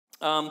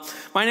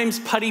My name's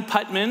Putty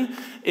Putman.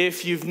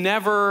 If you've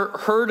never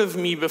heard of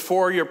me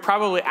before, you're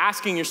probably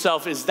asking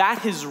yourself, is that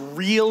his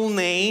real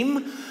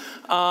name?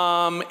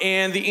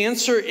 And the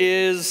answer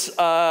is,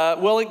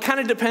 well, it kind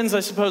of depends, I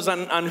suppose,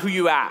 on who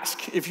you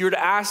ask. If you were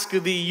to ask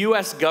the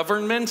U.S.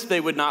 government, they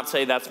would not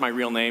say that's my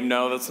real name.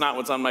 No, that's not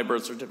what's on my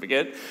birth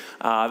certificate.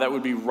 That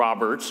would be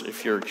Robert,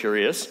 if you're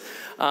curious.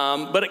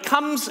 But it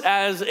comes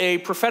as a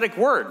prophetic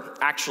word,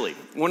 actually.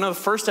 One of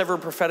the first ever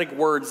prophetic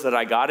words that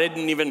I got. I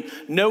didn't even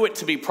know it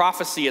to be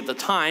prophecy at the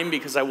time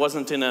because I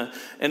wasn't in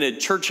a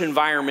church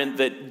environment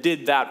that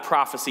did that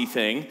prophecy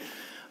thing.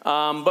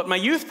 But my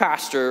youth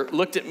pastor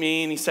looked at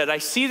me and he said, I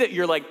see that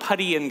you're like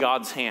putty in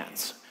God's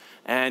hands.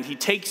 And he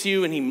takes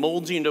you and he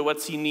molds you into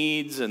what he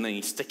needs and then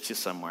he sticks you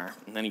somewhere.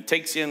 And then he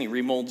takes you and he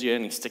remolds you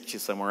and he sticks you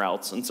somewhere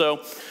else. And so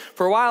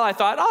for a while I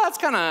thought, oh, that's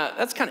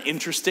kind of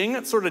interesting.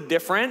 That's sort of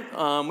different.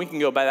 We can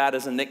go by that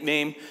as a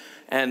nickname.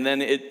 And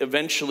then it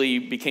eventually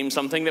became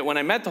something that when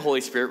I met the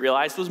Holy Spirit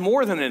realized was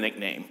more than a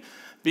nickname.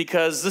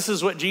 Because this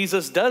is what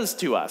Jesus does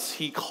to us.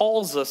 He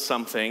calls us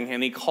something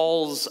and he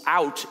calls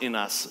out in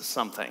us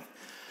something.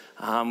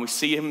 We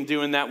see him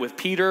doing that with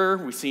Peter.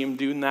 We see him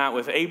doing that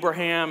with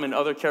Abraham and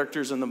other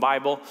characters in the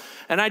Bible.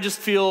 And I just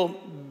feel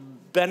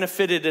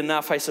benefited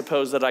enough, I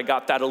suppose, that I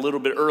got that a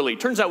little bit early.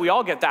 Turns out we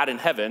all get that in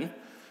heaven.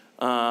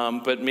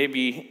 But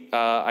maybe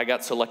I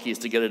got so lucky as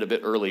to get it a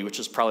bit early,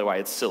 which is probably why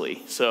it's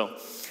silly. So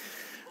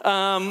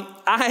I'm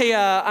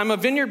a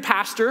Vineyard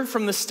pastor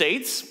from the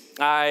States.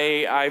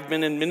 I've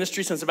been in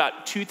ministry since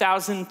about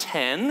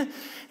 2010.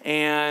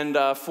 And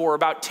for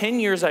about 10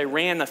 years, I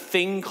ran a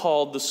thing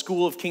called the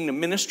School of Kingdom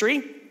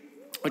Ministry,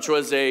 which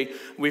was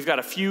we've got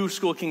a few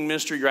School of Kingdom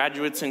Ministry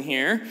graduates in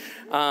here.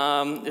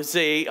 It's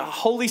a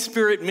Holy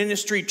Spirit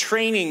ministry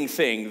training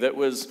thing that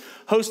was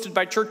hosted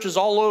by churches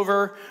all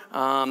over,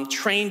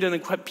 trained and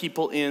equipped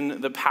people in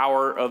the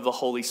power of the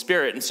Holy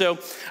Spirit. And so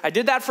I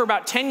did that for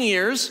about 10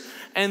 years.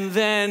 And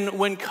then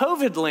when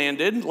COVID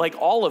landed, like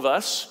all of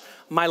us,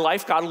 my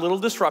life got a little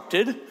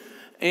disrupted.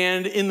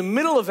 And in the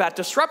middle of that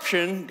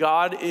disruption,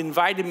 God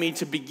invited me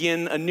to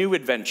begin a new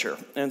adventure.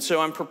 And so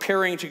I'm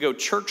preparing to go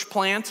church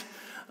plant.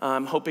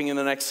 I'm hoping in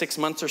the next 6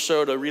 months or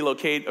so to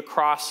relocate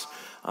across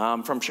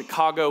from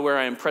Chicago, where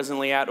I am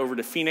presently at, over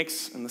to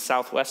Phoenix in the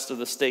southwest of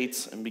the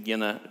States and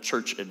begin a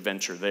church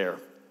adventure there.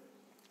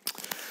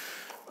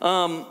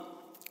 I'm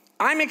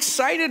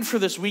excited for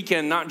this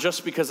weekend, not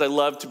just because I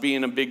love to be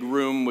in a big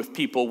room with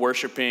people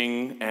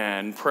worshiping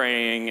and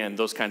praying and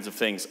those kinds of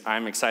things.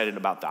 I'm excited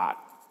about that,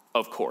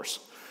 of course.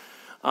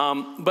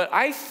 But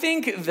I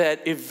think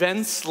that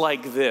events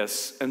like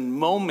this and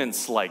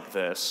moments like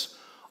this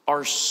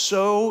are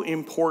so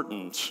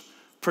important,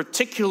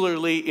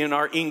 particularly in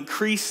our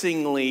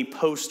increasingly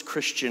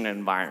post-Christian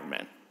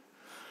environment.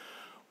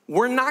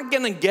 We're not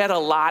going to get a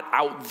lot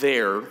out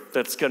there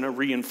that's going to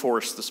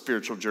reinforce the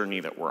spiritual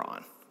journey that we're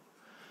on.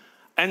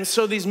 And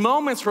so these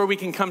moments where we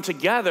can come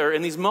together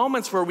and these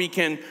moments where we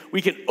can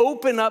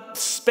open up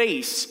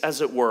space, as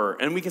it were,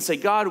 and we can say,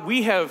 God,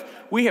 we have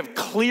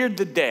cleared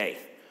the day.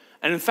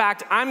 And in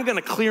fact, I'm going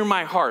to clear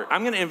my heart.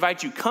 I'm going to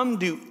invite you, come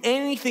do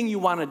anything you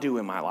want to do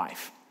in my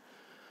life.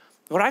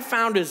 What I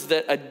found is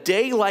that a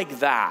day like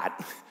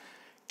that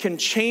can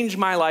change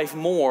my life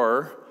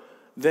more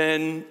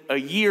than a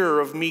year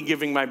of me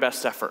giving my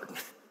best effort.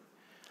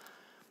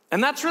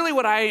 And that's really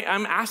what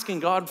I'm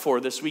asking God for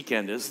this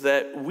weekend, is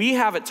that we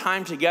have a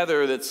time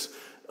together that's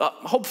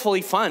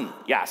hopefully fun,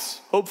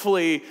 yes.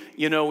 Hopefully,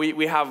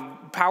 we have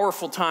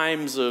powerful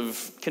times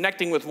of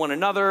connecting with one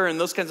another and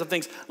those kinds of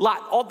things.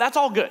 That's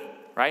all good,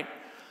 right?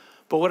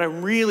 But what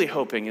I'm really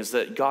hoping is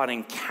that God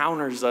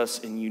encounters us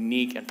in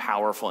unique and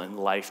powerful and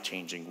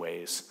life-changing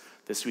ways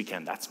this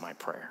weekend. That's my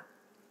prayer.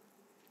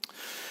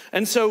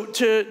 And so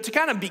to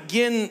kind of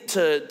begin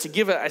to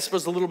give, I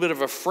suppose, a little bit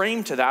of a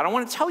frame to that, I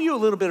want to tell you a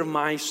little bit of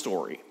my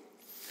story.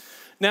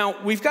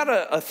 Now, we've got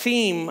a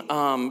theme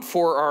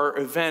for our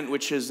event,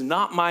 which is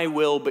not my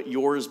will, but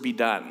yours be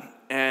done.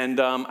 And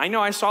I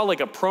know I saw like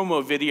a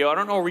promo video. I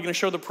don't know, are we going to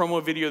show the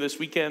promo video this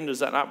weekend? Is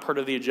that not part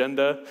of the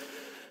agenda?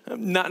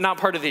 Not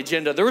part of the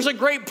agenda. There was a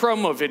great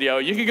promo video.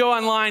 You can go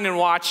online and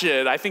watch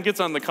it. I think it's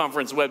on the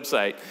conference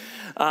website.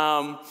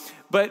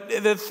 But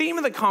the theme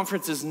of the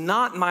conference is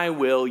not my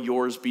will,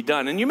 yours be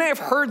done. And you may have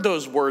heard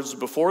those words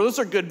before. Those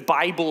are good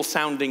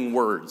Bible-sounding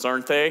words,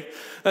 aren't they?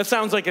 That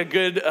sounds like a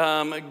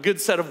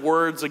good set of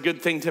words, a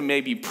good thing to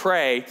maybe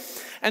pray.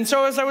 And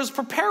so as I was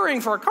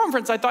preparing for our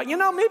conference, I thought, maybe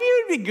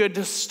it would be good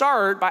to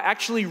start by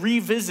actually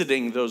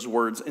revisiting those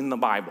words in the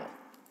Bible.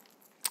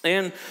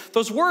 And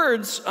those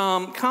words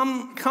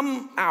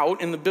come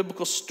out in the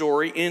biblical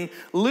story in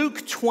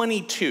Luke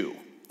 22.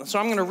 So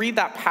I'm going to read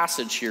that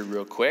passage here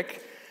real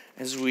quick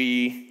as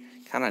we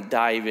kind of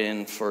dive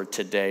in for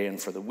today and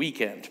for the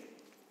weekend.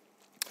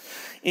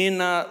 In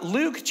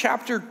Luke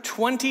chapter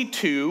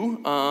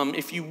 22,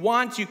 if you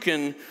want, you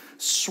can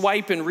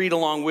swipe and read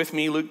along with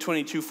me, Luke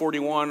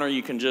 22:41, or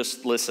you can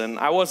just listen.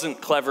 I wasn't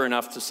clever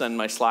enough to send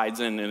my slides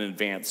in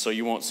advance, so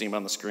you won't see them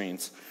on the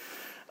screens.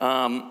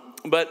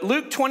 But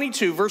Luke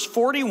 22, verse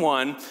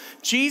 41,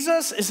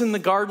 Jesus is in the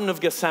Garden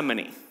of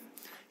Gethsemane.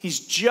 He's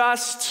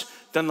just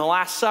done the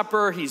Last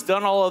Supper. He's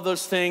done all of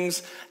those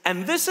things.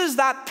 And this is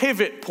that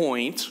pivot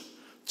point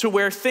to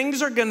where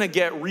things are going to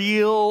get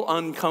real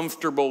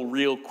uncomfortable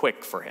real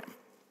quick for him.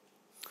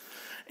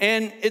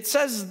 And it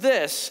says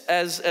this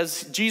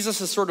as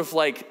Jesus is sort of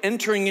like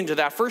entering into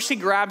that. First, he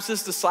grabs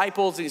his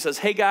disciples and he says,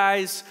 hey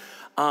guys,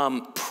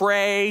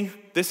 pray.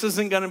 This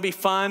isn't going to be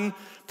fun.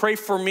 Pray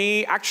for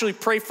me. Actually,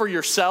 pray for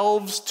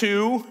yourselves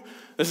too.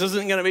 This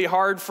isn't going to be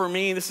hard for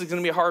me. This is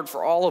going to be hard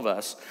for all of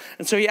us.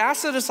 And so he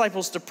asked the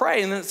disciples to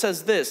pray. And then it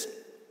says this,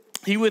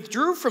 he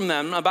withdrew from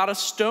them about a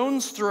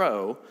stone's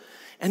throw,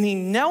 and he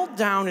knelt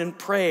down and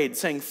prayed,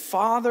 saying,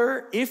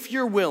 Father, if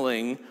you're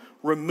willing,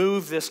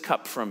 remove this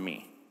cup from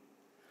me.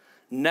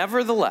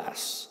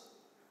 Nevertheless,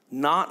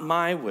 not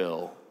my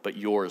will, but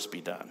yours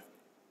be done.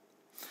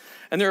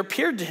 And there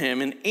appeared to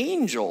him an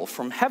angel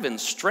from heaven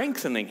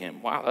strengthening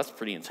him. Wow, that's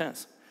pretty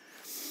intense.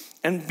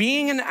 And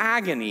being in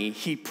agony,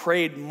 he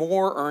prayed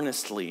more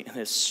earnestly, and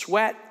his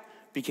sweat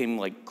became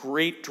like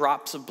great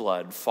drops of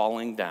blood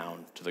falling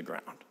down to the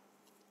ground.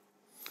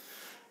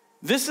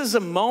 This is a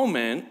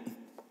moment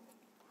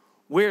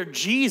where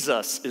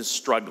Jesus is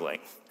struggling.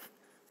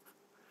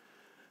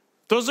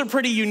 Those are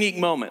pretty unique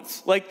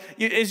moments. Like,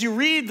 as you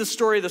read the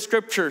story of the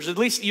scriptures, at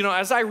least,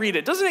 as I read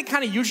it, doesn't it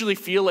kind of usually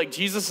feel like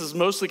Jesus is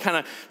mostly kind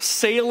of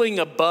sailing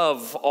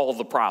above all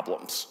the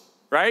problems,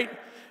 right?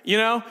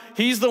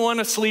 He's the one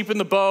asleep in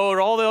the boat,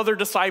 all the other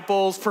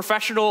disciples,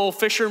 professional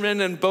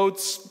fishermen and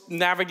boats,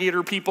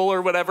 navigator people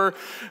or whatever,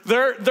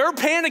 they're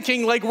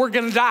panicking like we're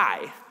gonna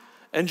die.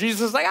 And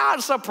Jesus is like,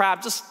 it's no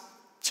problem, just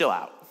chill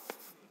out.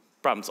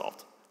 Problem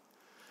solved.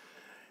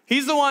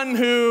 He's the one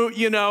who,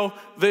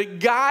 the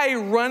guy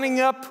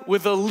running up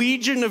with a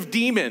legion of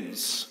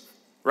demons,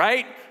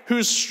 right?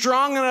 Who's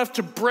strong enough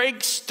to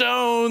break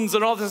stones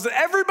and all this.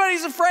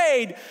 Everybody's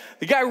afraid.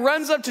 The guy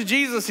runs up to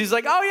Jesus. He's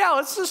like, oh yeah,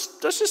 let's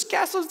just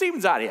cast those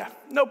demons out of you.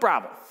 No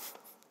problem.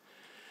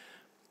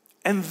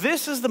 And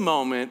this is the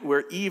moment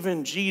where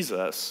even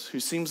Jesus, who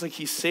seems like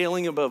he's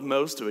sailing above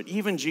most of it,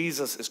 even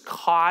Jesus is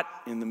caught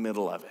in the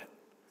middle of it.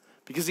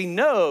 Because he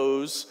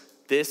knows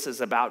this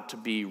is about to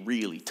be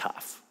really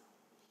tough.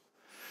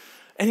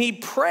 And he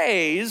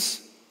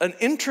prays an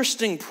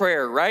interesting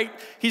prayer, right?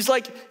 He's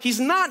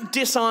not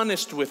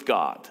dishonest with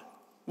God,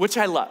 which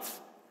I love.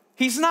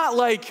 He's not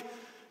like,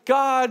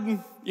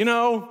 God,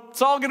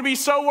 it's all gonna be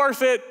so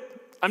worth it.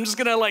 I'm just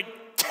gonna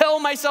tell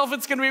myself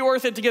it's gonna be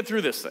worth it to get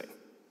through this thing.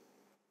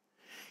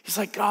 He's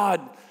like,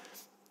 God,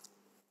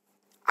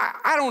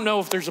 I don't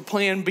know if there's a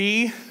plan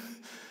B,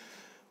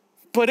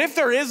 but if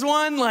there is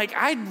one,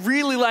 I'd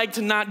really like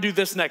to not do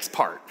this next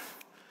part.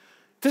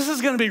 This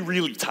is gonna be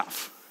really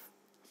tough.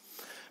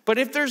 But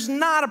if there's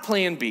not a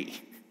plan B,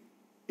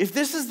 if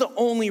this is the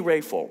only way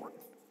forward,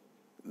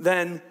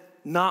 then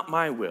not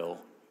my will,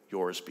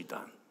 yours be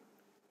done.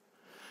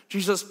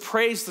 Jesus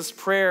prays this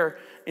prayer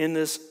in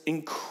this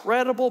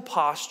incredible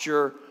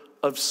posture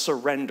of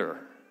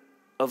surrender,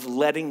 of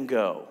letting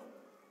go,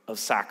 of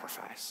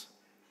sacrifice.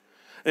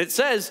 And it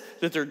says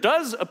that there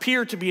does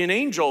appear to be an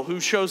angel who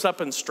shows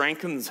up and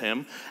strengthens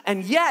him,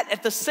 and yet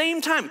at the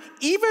same time,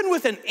 even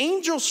with an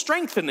angel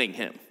strengthening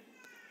him,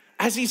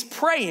 as he's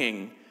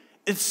praying,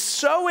 it's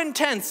so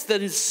intense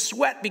that his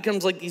sweat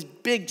becomes like these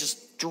big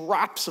just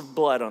drops of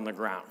blood on the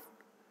ground.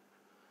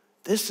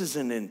 This is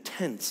an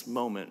intense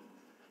moment,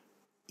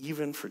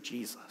 even for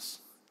Jesus.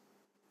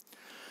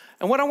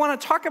 And what I want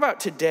to talk about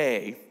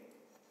today,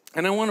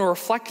 and I want to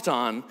reflect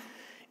on,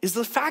 is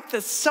the fact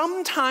that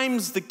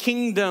sometimes the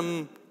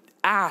kingdom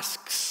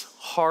asks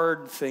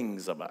hard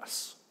things of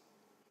us.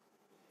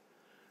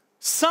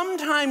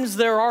 Sometimes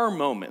there are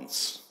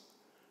moments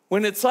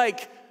when it's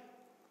like,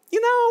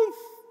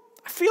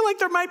 I feel like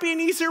there might be an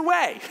easier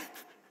way.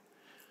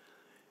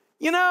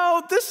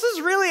 This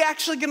is really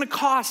actually going to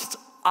cost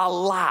a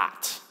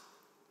lot.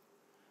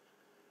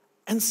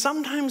 And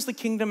sometimes the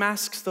kingdom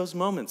asks those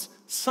moments.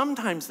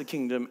 Sometimes the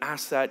kingdom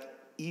asks that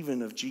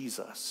even of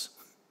Jesus.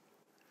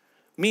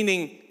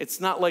 Meaning, it's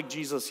not like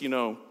Jesus,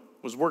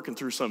 was working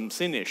through some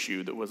sin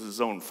issue that was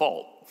his own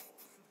fault.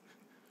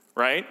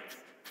 Right?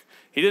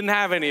 He didn't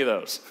have any of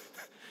those.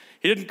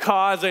 He didn't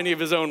cause any of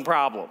his own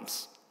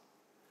problems.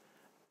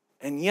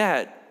 And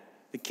yet,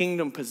 the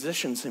kingdom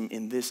positions him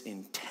in this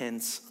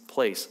intense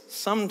place.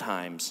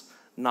 Sometimes,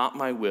 not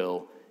my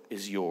will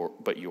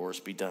but yours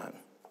be done.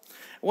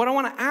 What I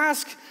want to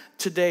ask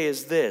today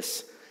is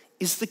this: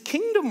 is the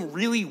kingdom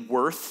really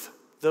worth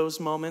those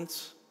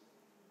moments?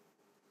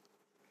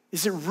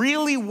 Is it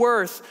really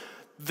worth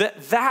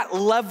that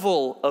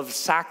level of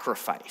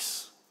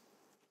sacrifice?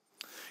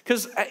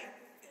 Because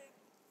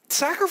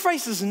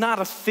sacrifice is not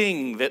a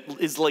thing that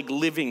is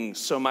living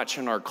so much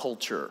in our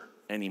culture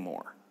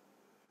anymore.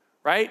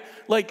 Right?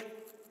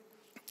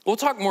 We'll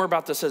talk more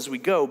about this as we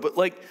go, but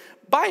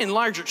by and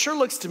large, it sure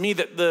looks to me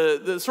that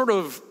the sort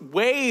of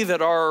way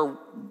that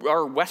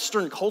our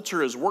Western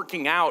culture is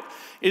working out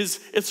is,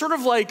 it's sort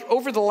of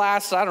over the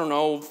last,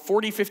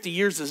 40, 50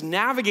 years is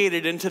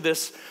navigated into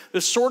this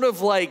sort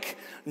of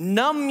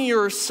numb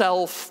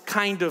yourself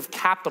kind of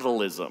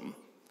capitalism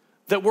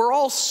that we're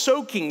all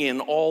soaking in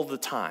all the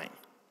time.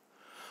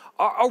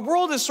 Our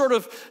world has sort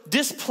of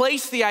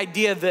displaced the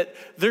idea that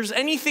there's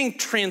anything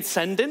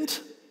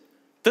transcendent,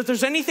 that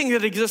there's anything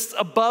that exists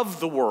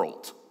above the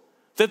world,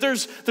 that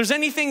there's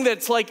anything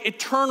that's like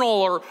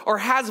eternal or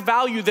has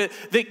value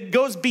that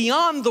goes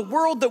beyond the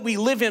world that we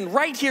live in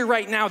right here,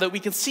 right now, that we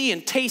can see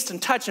and taste and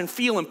touch and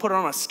feel and put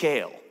on a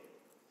scale.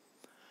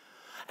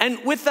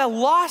 And with the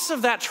loss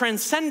of that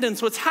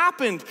transcendence, what's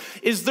happened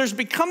is there's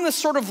become this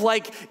sort of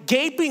like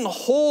gaping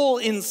hole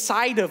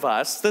inside of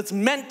us that's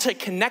meant to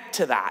connect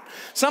to that.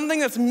 Something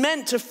that's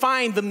meant to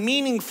find the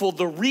meaningful,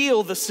 the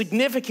real, the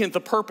significant,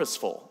 the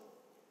purposeful.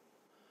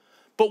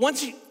 But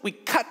once we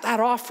cut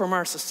that off from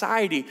our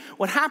society,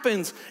 what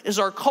happens is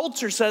our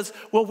culture says,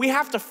 well, we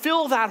have to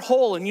fill that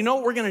hole. And you know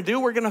what we're going to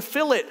do? We're going to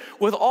fill it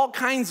with all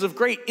kinds of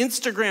great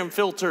Instagram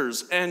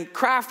filters and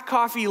craft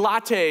coffee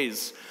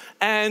lattes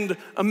and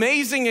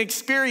amazing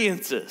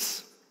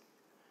experiences.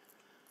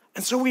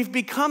 And so we've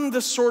become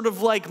this sort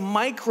of like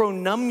micro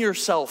numb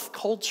yourself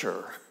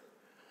culture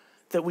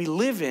that we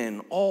live in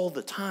all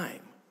the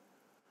time.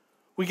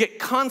 We get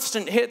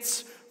constant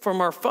hits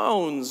from our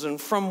phones and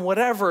from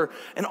whatever,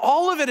 and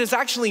all of it is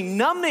actually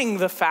numbing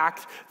the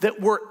fact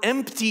that we're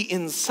empty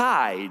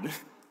inside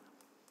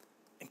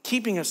and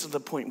keeping us to the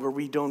point where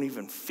we don't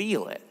even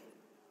feel it.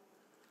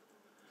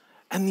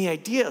 And the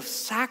idea of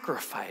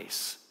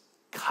sacrifice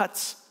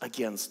cuts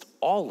against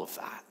all of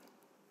that.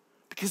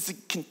 Because the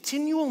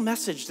continual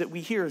message that we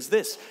hear is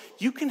this: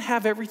 you can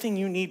have everything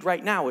you need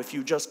right now if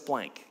you just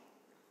blank.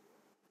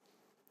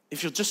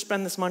 If you'll just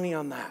spend this money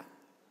on that.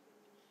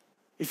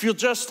 If you'll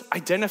just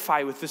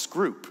identify with this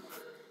group.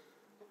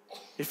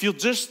 If you'll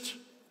just,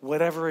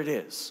 whatever it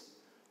is,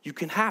 you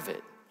can have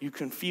it. You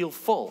can feel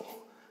full.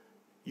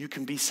 You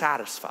can be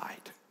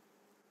satisfied.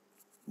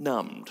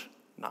 Numbed,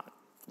 not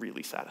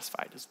really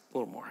satisfied, is a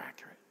little more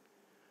accurate.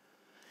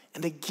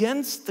 And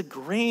against the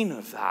grain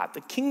of that,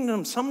 the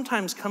kingdom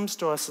sometimes comes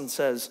to us and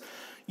says,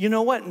 you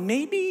know what,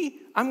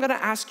 maybe I'm going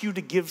to ask you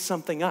to give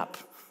something up.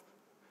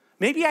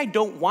 Maybe I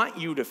don't want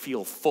you to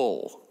feel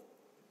full.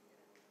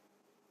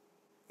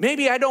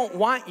 Maybe I don't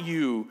want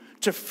you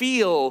to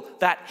feel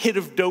that hit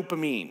of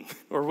dopamine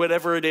or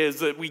whatever it is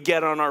that we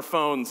get on our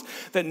phones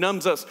that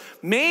numbs us.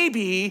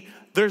 Maybe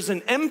there's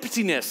an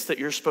emptiness that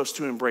you're supposed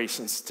to embrace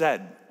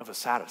instead of a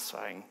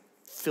satisfying,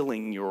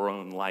 filling your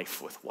own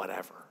life with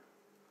whatever.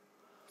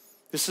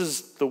 This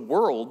is the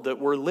world that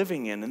we're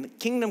living in, and the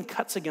kingdom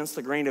cuts against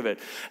the grain of it.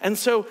 And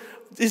so,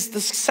 is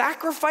the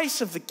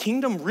sacrifice of the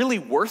kingdom really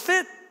worth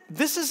it?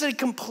 This is a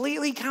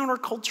completely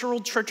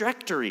countercultural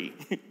trajectory.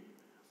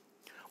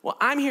 Well,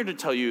 I'm here to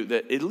tell you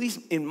that at least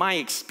in my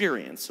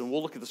experience, and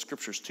we'll look at the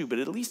scriptures too, but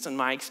at least in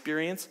my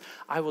experience,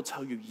 I will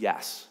tell you,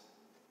 yes,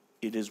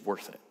 it is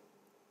worth it.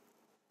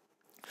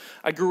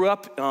 I grew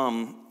up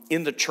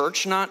in the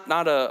church, not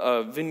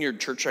a Vineyard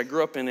church. I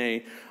grew up in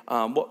a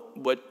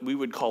what we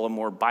would call a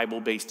more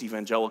Bible-based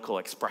evangelical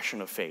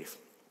expression of faith.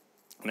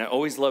 And I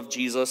always loved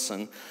Jesus,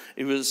 and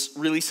it was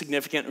really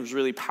significant. It was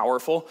really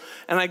powerful.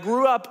 And I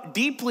grew up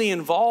deeply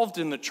involved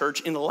in the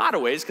church in a lot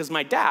of ways, because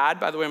my dad,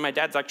 by the way, my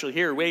dad's actually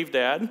here. Wave,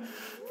 Dad.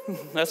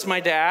 That's my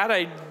dad.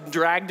 I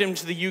dragged him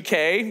to the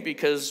UK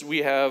because we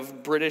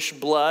have British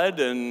blood,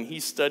 and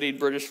he studied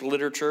British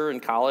literature in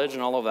college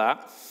and all of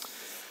that.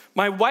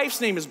 My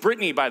wife's name is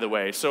Brittany, by the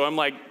way, so I'm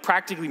like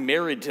practically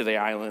married to the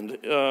island.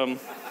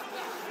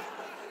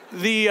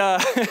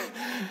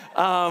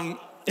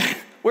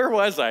 Where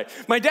was I?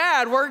 My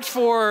dad worked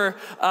for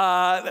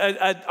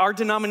our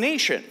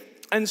denomination.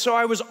 And so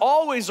I was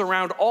always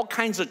around all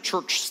kinds of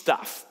church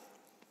stuff.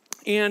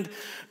 And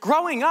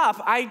growing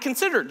up, I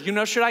considered,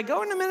 should I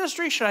go into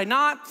ministry? Should I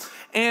not?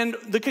 And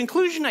the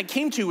conclusion I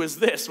came to was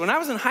this. When I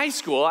was in high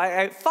school,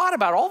 I thought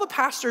about all the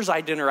pastors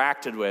I'd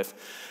interacted with.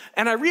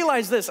 And I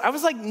realized this. I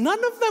was like,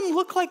 none of them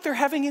look like they're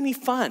having any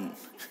fun.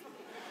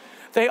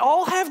 They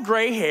all have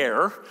gray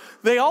hair.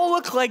 They all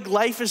look like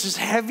life is just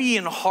heavy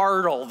and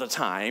hard all the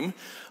time.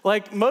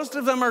 Like, most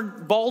of them are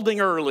balding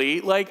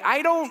early. Like,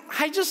 I don't know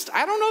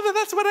that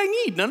that's what I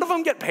need. None of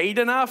them get paid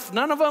enough.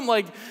 None of them,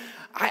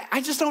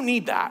 I just don't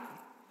need that.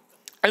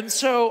 And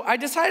so I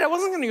decided I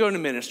wasn't going to go into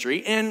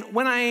ministry. And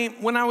when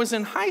I was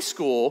in high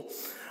school,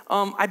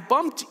 I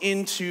bumped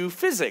into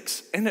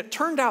physics. And it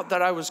turned out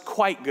that I was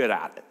quite good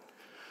at it.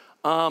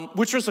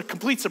 Which was a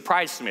complete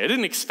surprise to me. I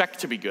didn't expect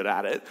to be good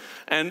at it.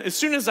 And as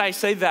soon as I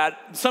say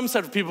that, some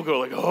set of people go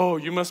like, oh,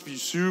 you must be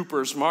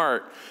super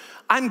smart.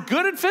 I'm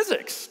good at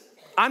physics.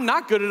 I'm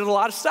not good at a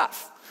lot of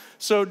stuff.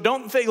 So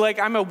don't think like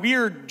I'm a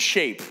weird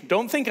shape.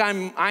 Don't think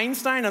I'm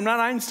Einstein. I'm not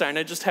Einstein.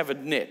 I just have a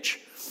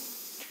niche.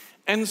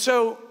 And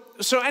so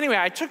anyway,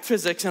 I took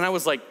physics and I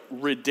was like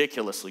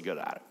ridiculously good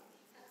at it.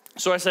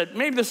 So I said,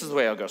 maybe this is the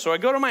way I'll go. So I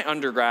go to my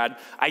undergrad.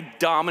 I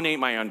dominate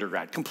my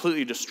undergrad,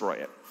 completely destroy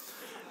it.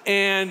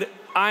 And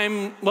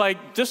I'm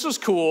like, this is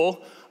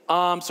cool.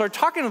 Start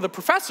talking to the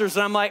professors,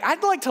 and I'm like,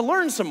 I'd like to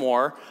learn some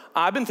more.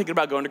 I've been thinking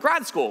about going to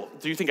grad school.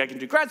 Do you think I can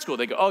do grad school?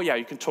 They go, oh yeah,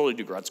 you can totally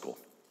do grad school.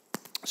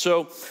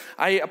 So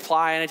I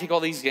apply and I take all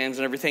these exams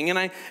and everything, and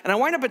I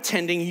wind up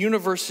attending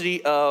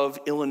University of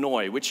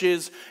Illinois, which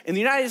is in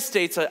the United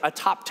States a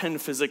top 10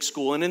 physics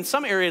school, and in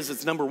some areas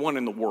it's number 1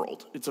 in the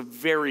world. It's a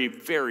very,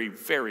 very,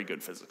 very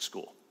good physics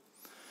school.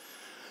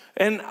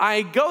 And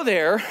I go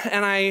there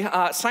and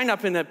I sign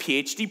up in a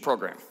PhD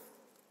program.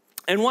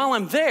 And while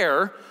I'm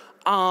there,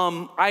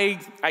 I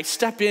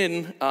step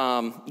in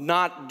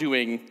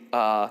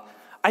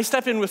I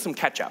step in with some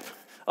catch-up.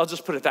 I'll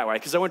just put it that way,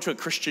 because I went to a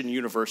Christian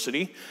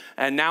university,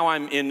 and now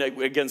I'm in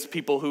against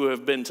people who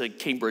have been to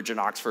Cambridge and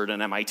Oxford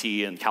and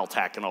MIT and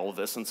Caltech and all of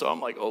this, and so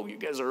I'm like, oh, you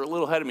guys are a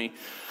little ahead of me.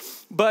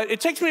 But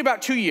it takes me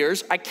about 2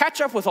 years. I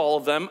catch up with all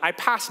of them. I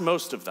pass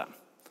most of them.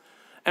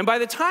 And by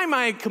the time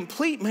I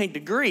complete my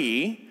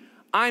degree,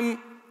 I'm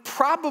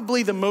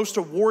probably the most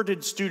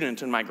awarded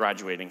student in my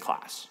graduating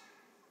class.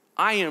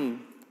 I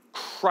am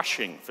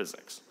crushing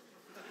physics.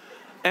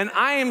 And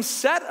I am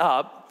set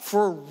up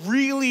for a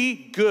really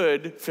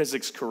good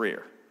physics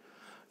career.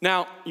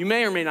 Now, you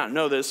may or may not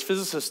know this,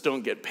 physicists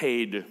don't get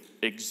paid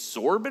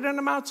exorbitant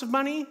amounts of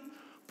money,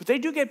 but they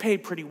do get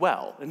paid pretty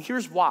well. And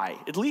here's why.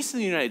 At least in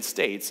the United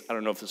States, I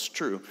don't know if this is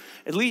true,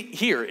 at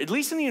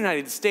least in the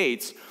United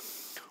States,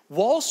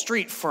 Wall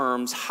Street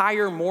firms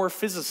hire more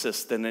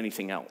physicists than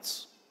anything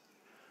else.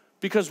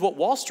 Because what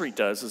Wall Street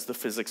does is the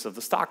physics of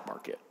the stock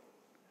market.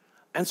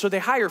 And so they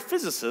hire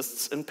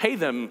physicists and pay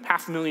them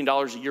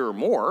 $500,000 a year or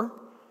more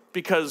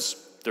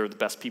because they're the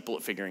best people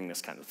at figuring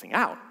this kind of thing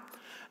out.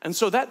 And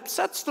so that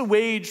sets the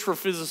wage for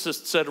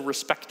physicists at a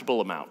respectable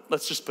amount.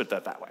 Let's just put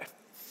that way.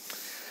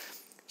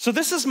 So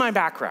this is my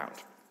background.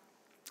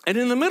 And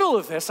in the middle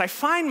of this, I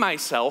find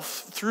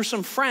myself, through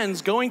some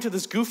friends, going to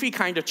this goofy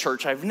kind of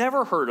church I've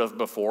never heard of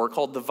before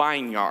called the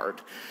Vineyard.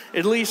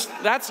 At least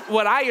that's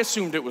what I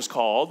assumed it was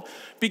called,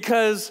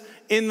 because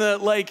in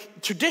the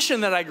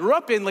tradition that I grew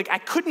up in, I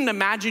couldn't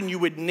imagine you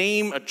would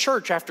name a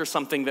church after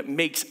something that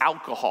makes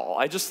alcohol.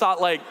 I just thought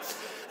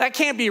that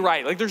can't be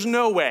right. There's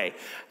no way.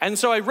 And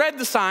so I read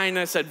the sign and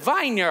I said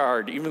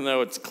Vineyard, even though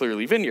it's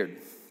clearly Vineyard.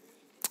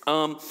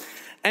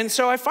 And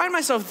so I find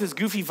myself at this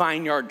goofy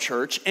Vineyard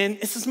church, and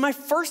this is my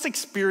first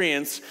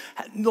experience,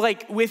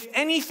 with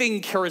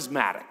anything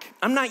charismatic.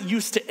 I'm not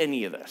used to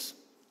any of this.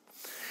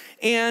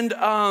 And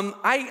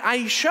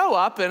I show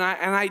up and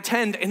I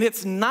attend, and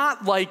it's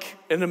not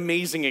an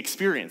amazing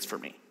experience for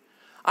me.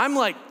 I'm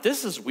like,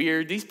 this is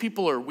weird. These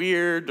people are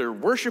weird. They're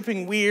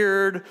worshiping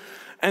weird.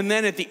 And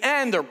then at the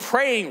end, they're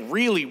praying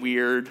really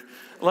weird.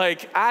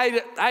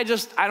 I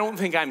don't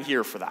think I'm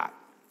here for that.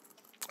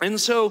 And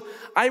so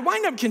I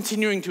wind up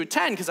continuing to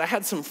attend because I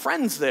had some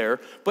friends there,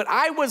 but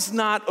I was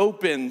not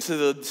open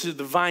to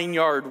the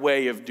Vineyard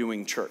way of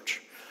doing church.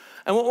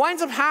 And what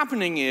winds up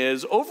happening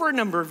is, over a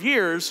number of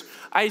years,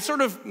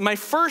 my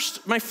first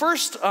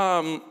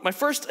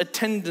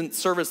attendance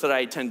service that I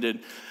attended,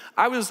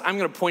 I'm going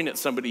to point at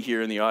somebody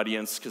here in the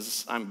audience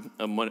because I'm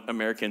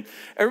American.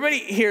 Everybody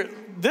here,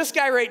 this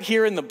guy right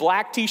here in the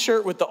black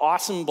t-shirt with the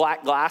awesome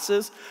black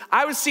glasses,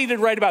 I was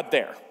seated right about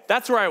there.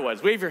 That's where I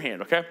was. Wave your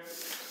hand, okay?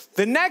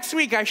 The next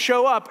week I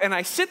show up and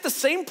I sit the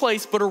same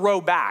place but a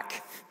row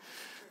back.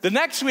 The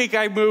next week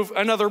I move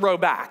another row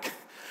back.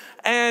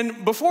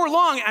 And before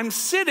long, I'm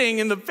sitting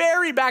in the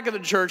very back of the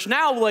church,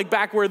 now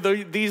back where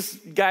these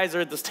guys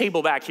are at this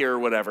table back here or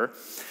whatever.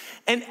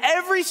 And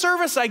every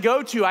service I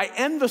go to, I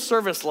end the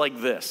service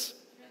like this,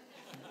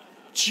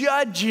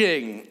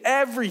 judging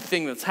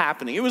everything that's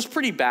happening. It was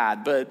pretty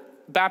bad,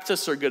 but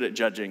Baptists are good at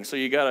judging, so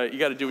you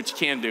gotta do what you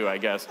can do, I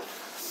guess.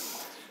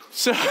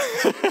 So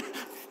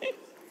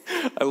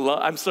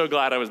I'm so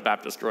glad I was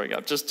Baptist growing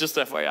up, just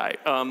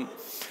FYI.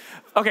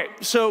 Okay,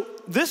 so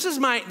this is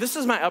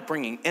my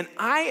upbringing, and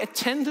I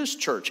attend this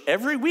church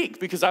every week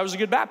because I was a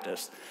good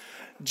Baptist,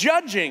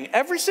 judging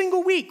every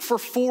single week for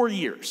 4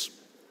 years.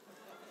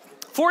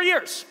 4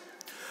 years.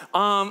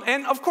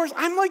 And of course,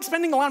 I'm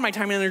spending a lot of my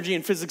time and energy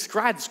in physics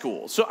grad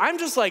school. So I'm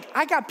just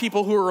I got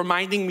people who are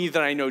reminding me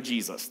that I know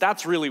Jesus.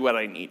 That's really what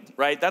I need,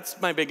 right?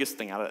 That's my biggest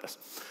thing out of this.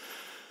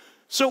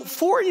 So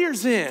 4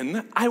 years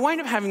in, I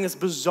wind up having this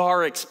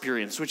bizarre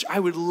experience, which I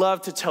would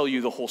love to tell you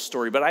the whole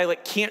story, but I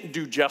can't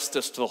do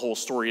justice to the whole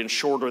story in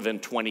shorter than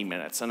 20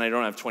 minutes, and I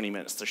don't have 20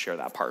 minutes to share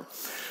that part.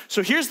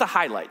 So here's the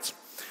highlights.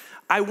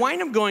 I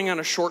wind up going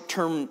on a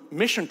short-term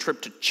mission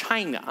trip to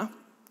China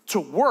to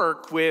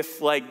work with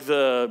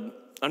the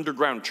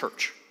underground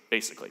church,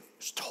 basically.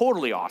 It's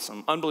totally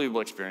awesome,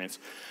 unbelievable experience.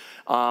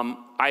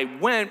 I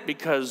went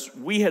because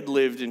we had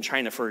lived in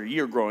China for a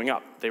year growing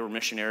up. They were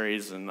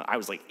missionaries, and I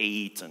was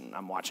 8, and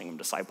I'm watching them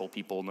disciple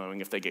people,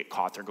 knowing if they get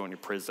caught, they're going to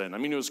prison. I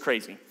mean, it was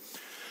crazy.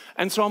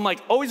 And so I'm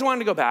always wanted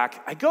to go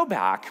back. I go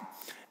back,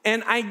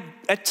 and I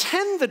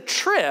attend the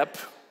trip,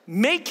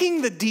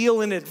 making the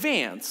deal in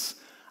advance.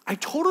 I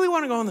totally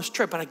want to go on this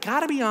trip, but I got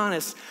to be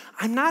honest,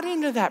 I'm not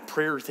into that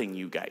prayer thing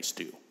you guys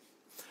do.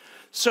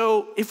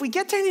 So if we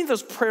get to any of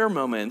those prayer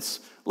moments,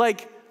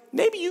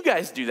 maybe you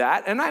guys do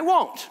that, and I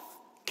won't.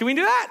 Can we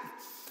do that?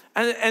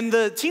 And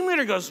the team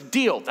leader goes,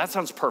 deal, that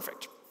sounds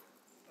perfect.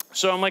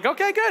 So I'm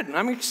okay, good,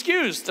 I'm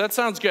excused. That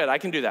sounds good, I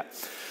can do that.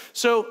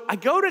 So I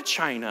go to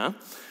China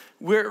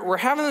we're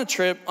having a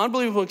trip,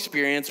 unbelievable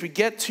experience. We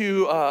get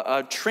to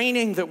a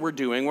training that we're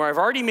doing where I've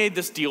already made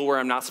this deal where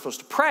I'm not supposed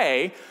to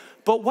pray.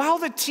 But while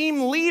the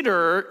team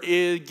leader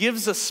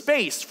gives a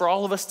space for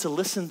all of us to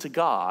listen to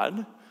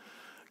God,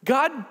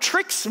 God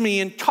tricks me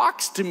and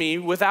talks to me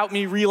without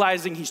me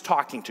realizing he's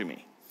talking to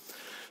me.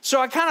 So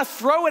I kind of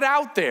throw it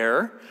out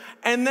there,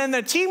 and then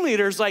the team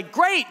leader's like,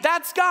 great,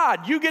 that's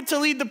God. You get to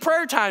lead the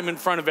prayer time in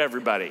front of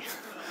everybody.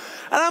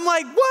 And I'm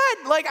like,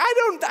 what? Like, I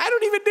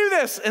don't even do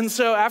this. And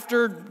so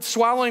after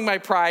swallowing my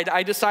pride,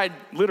 I decide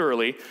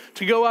literally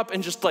to go up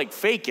and just like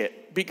fake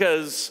it,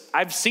 because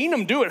I've seen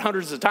him do it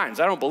hundreds of times.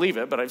 I don't believe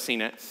it, but I've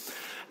seen it.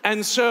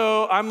 And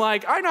so I'm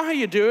like, I know how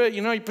you do it.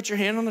 You know, you put your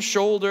hand on the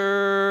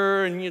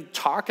shoulder and you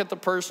talk at the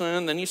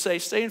person. Then you say,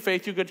 stay in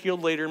faith, you'll get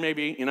healed later,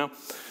 maybe, you know.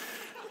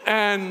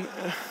 And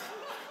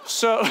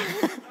so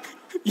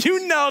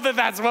you know that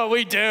that's what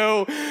we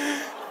do.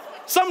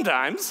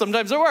 Sometimes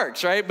it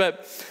works, right?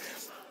 But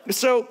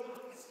so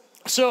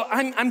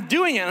I'm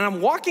doing it, and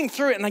I'm walking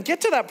through it, and I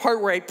get to that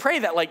part where I pray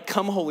that like,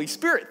 come Holy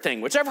Spirit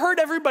thing, which I've heard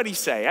everybody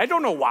say. I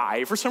don't know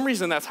why. For some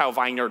reason, that's how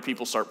Vineyard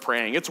people start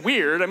praying. It's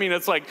weird. I mean,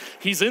 it's like,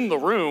 he's in the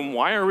room.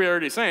 Why are we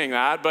already saying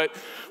that? But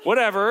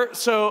whatever.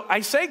 So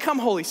I say, come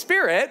Holy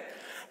Spirit,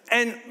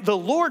 and the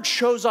Lord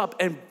shows up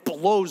and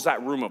blows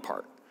that room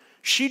apart.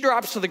 She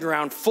drops to the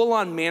ground, full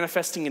on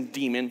manifesting a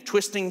demon,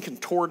 twisting,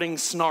 contorting,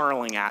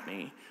 snarling at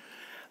me.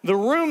 The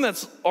room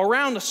that's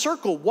around a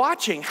circle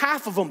watching,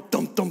 half of them,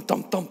 thump, thump,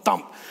 thump, thump,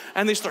 thump.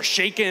 And they start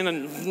shaking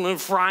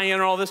and frying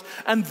and all this.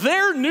 And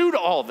they're new to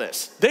all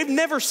this. They've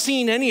never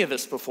seen any of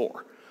this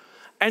before.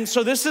 And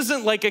so this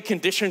isn't like a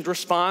conditioned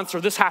response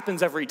or this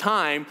happens every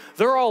time.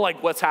 They're all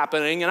like, what's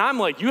happening? And I'm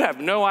like, you have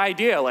no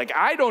idea. Like,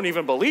 I don't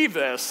even believe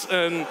this.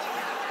 And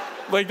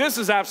like, this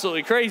is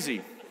absolutely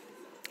crazy.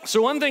 So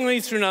one thing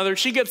leads to another.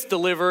 She gets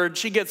delivered.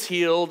 She gets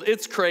healed.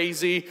 It's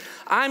crazy.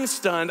 I'm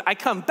stunned. I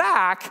come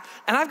back,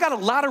 and I've got a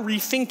lot of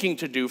rethinking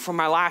to do from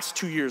my last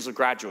 2 years of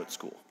graduate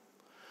school.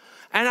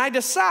 And I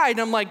decide,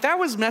 I'm like, that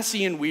was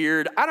messy and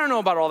weird. I don't know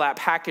about all that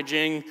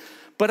packaging,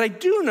 but I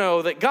do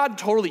know that God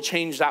totally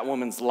changed that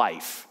woman's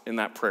life in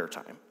that prayer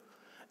time.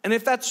 And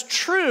if that's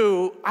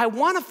true, I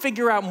want to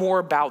figure out more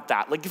about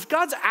that. Like, if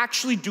God's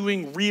actually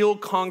doing real,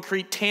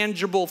 concrete,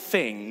 tangible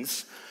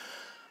things,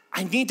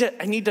 I need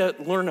to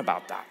learn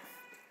about that.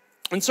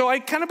 And so I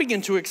kind of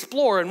begin to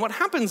explore, and what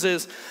happens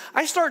is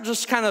I start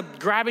just kind of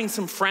grabbing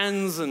some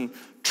friends and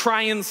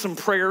trying some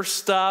prayer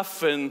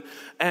stuff, and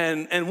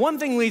one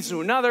thing leads to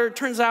another. It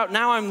turns out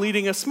now I'm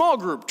leading a small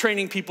group,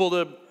 training people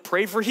to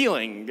pray for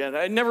healing. And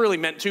I never really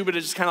meant to, but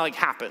it just kind of like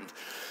happened.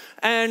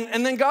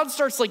 And then God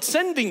starts like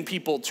sending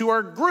people to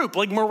our group,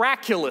 like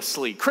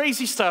miraculously.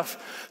 Crazy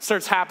stuff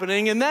starts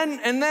happening. And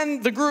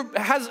then the group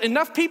has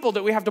enough people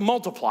that we have to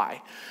multiply.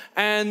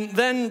 And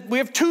then we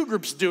have 2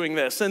 groups doing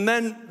this. And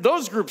then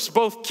those groups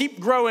both keep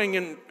growing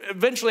and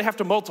eventually have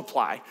to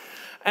multiply.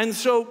 And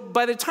so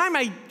by the time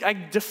I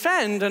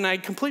defend and I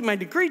complete my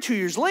degree 2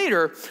 years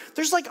later,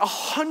 there's like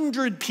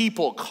 100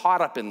 people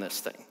caught up in this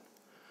thing.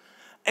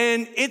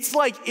 And it's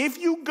like, if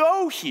you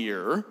go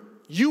here,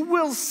 you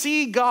will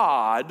see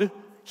God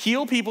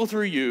heal people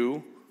through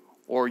you,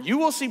 or you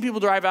will see people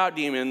drive out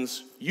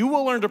demons. You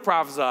will learn to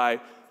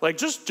prophesy. Like,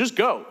 just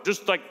go.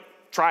 Just like,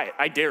 try it.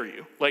 I dare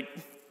you. Like,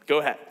 go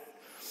ahead.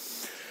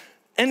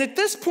 And at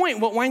this point,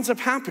 what winds up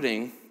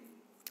happening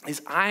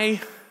is I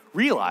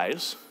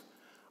realize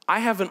I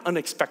have an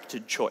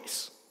unexpected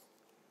choice.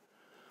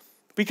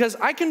 Because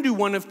I can do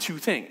one of 2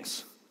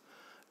 things.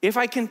 If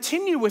I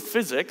continue with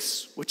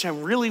physics, which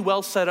I'm really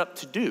well set up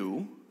to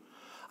do,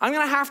 I'm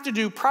going to have to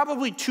do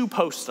probably 2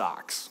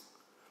 postdocs,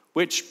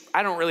 which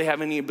I don't really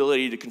have any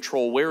ability to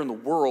control where in the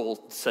world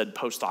said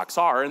postdocs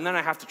are, and then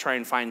I have to try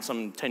and find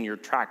some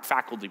tenure-track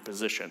faculty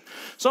position.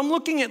 So I'm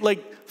looking at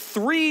like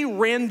 3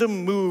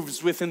 random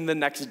moves within the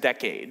next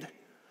decade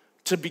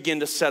to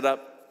begin to set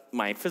up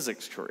my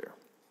physics career,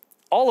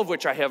 all of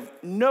which I have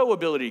no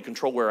ability to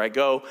control where I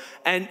go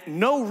and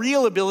no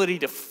real ability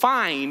to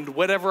find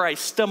whatever I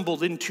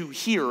stumbled into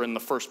here in the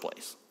first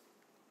place.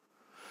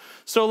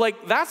 So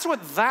like, that's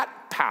what that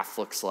path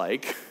looks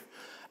like.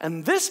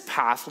 And this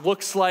path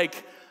looks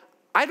like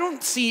I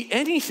don't see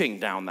anything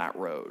down that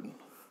road.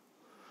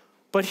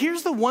 But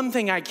here's the one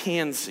thing I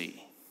can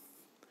see,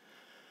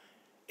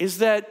 is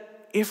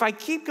that if I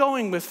keep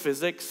going with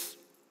physics,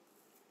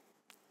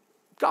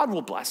 God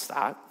will bless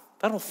that.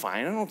 That'll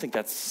fine. I don't think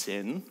that's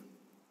sin.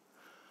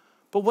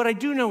 But what I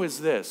do know is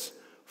this: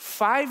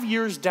 5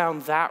 years down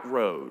that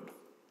road,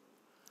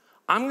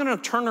 I'm going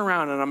to turn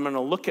around and I'm going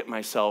to look at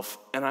myself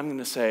and I'm going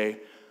to say,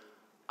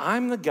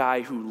 I'm the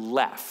guy who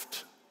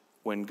left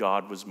when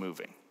God was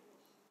moving.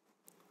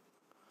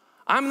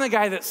 I'm the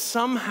guy that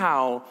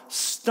somehow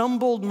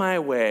stumbled my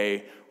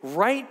way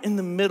right in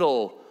the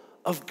middle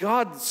of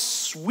God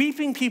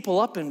sweeping people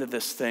up into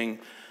this thing.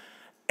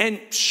 And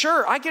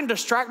sure, I can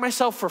distract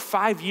myself for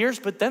 5 years,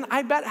 but then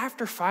I bet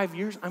after 5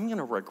 years, I'm going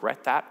to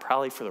regret that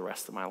probably for the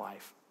rest of my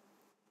life.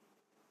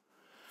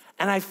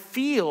 And I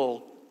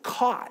feel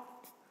caught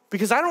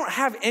Because I don't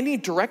have any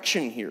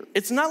direction here.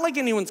 It's not like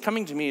anyone's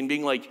coming to me and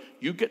being like,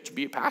 you get to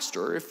be a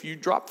pastor if you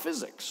drop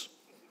physics.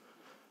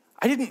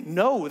 I didn't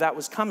know that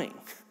was coming.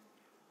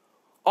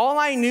 All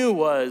I knew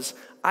was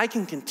I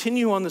can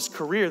continue on this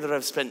career that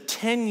I've spent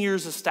 10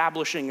 years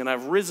establishing and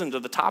I've risen to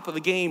the top of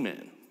the game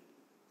in.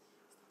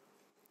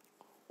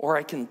 Or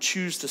I can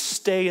choose to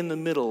stay in the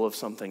middle of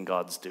something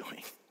God's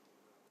doing.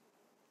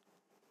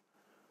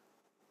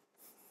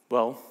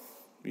 Well,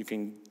 you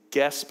can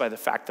guess by the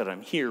fact that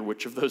I'm here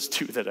which of those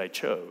two that I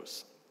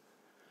chose.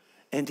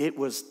 And it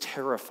was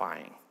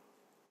terrifying.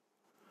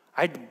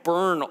 I'd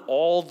burn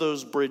all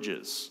those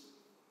bridges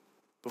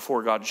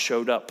before God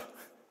showed up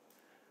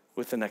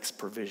with the next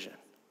provision.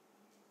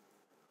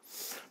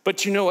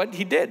 But you know what?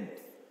 He did.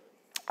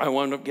 I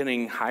wound up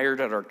getting hired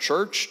at our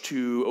church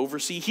to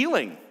oversee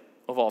healing,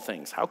 of all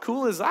things. How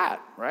cool is that,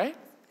 right?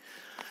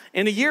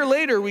 And a year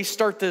later, we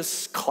start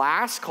this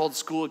class called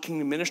School of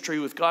Kingdom Ministry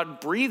with God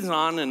Breathes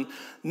On. And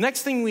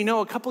next thing we know,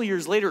 a couple of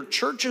years later,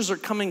 churches are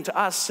coming to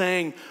us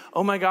saying,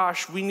 oh my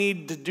gosh, we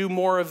need to do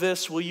more of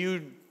this. Will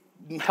you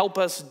help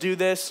us do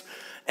this?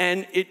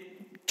 And it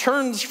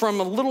turns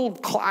from a little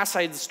class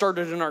I'd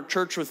started in our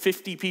church with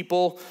 50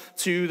 people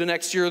to the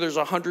next year there's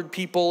 100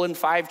 people in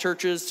 5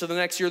 churches, to the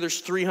next year there's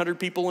 300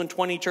 people in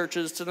 20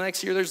 churches, to the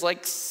next year there's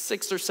like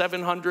 600 or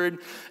 700,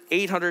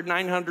 800,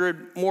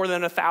 900, more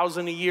than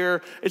 1,000 a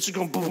year. It's just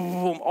going boom,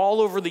 boom, boom,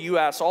 all over the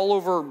U.S., all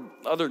over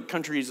other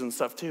countries and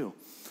stuff too.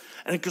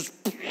 And it goes,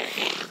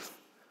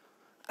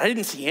 I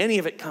didn't see any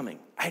of it coming.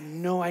 I had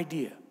no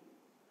idea.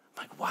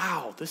 I'm like,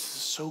 wow, this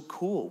is so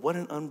cool. What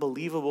an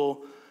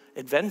unbelievable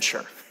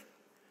adventure.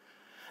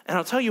 And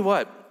I'll tell you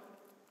what,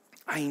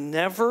 I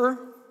never,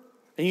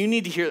 and you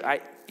need to hear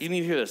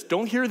this.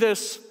 Don't hear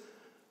this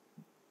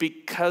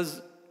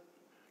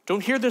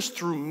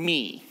through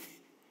me.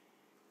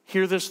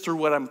 Hear this through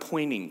what I'm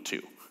pointing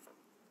to.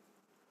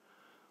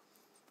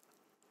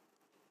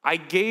 I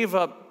gave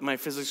up my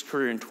physics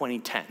career in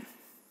 2010.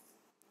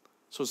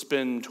 So it's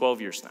been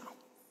 12 years now.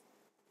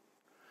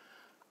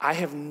 I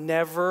have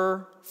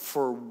never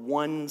for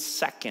 1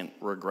 second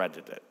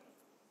regretted it.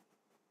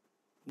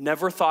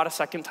 Never thought a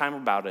second time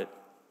about it.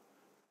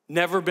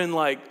 Never been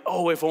like,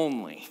 oh, if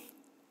only.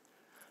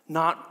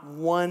 Not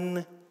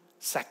 1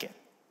 second.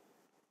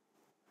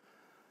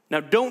 Now,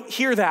 don't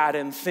hear that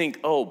and think,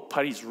 oh,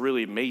 Putty's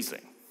really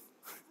amazing.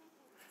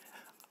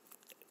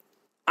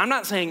 I'm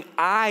not saying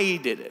I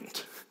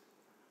didn't.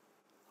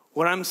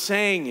 What I'm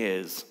saying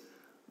is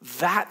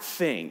that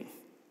thing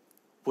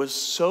was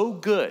so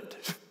good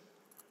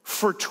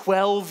for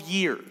 12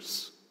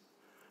 years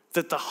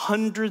that the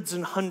hundreds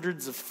and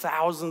hundreds of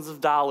thousands of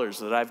dollars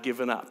that I've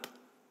given up,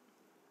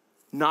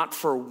 not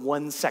for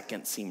 1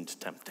 second seemed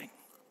tempting.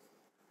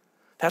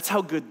 That's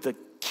how good the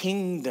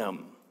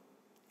kingdom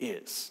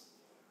is.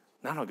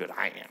 Not how good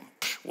I am.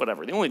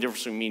 Whatever. The only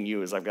difference between me and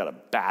you is I've got a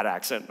bad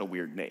accent and a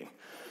weird name.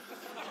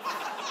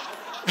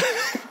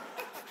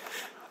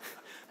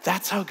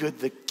 That's how good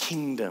the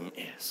kingdom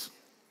is.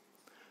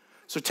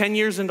 So 10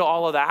 years into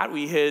all of that,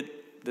 we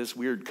hit this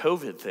weird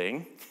COVID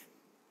thing.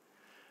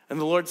 And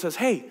the Lord says,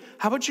 hey,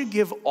 how about you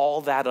give all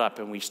that up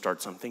and we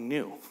start something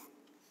new?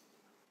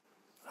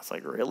 I was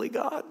like, really,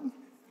 God?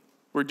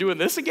 We're doing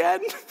this again?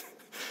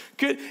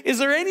 Is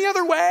there any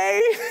other way?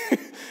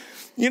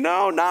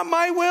 Not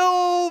my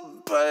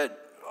will,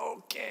 but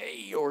okay,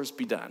 yours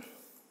be done.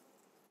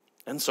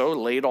 And so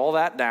laid all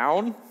that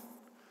down,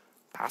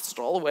 passed it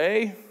all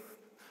away,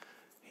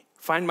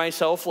 find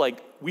myself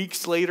like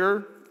weeks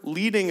later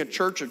leading a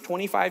church of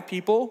 25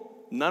 people.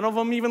 None of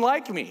them even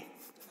like me.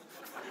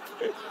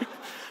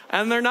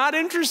 And they're not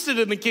interested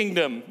in the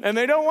kingdom, and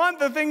they don't want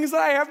the things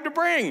that I have to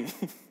bring.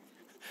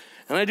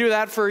 And I do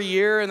that for a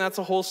year, and that's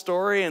a whole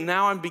story. And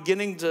now I'm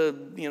beginning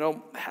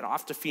to, head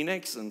off to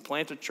Phoenix and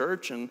plant a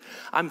church, and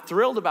I'm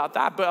thrilled about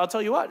that. But I'll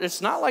tell you what,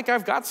 it's not like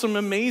I've got some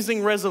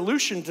amazing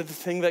resolution to the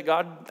thing that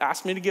God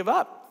asked me to give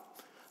up.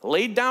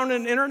 Laid down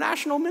an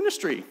international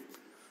ministry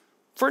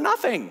for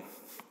nothing,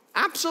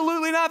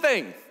 absolutely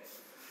nothing.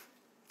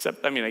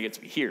 Except, I get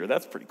to be here.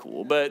 That's pretty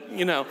cool, but,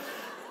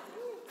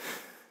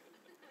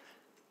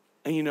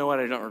 And you know what?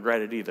 I don't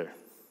regret it either.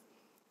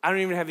 I don't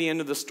even have the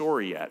end of the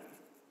story yet.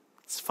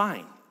 It's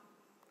fine.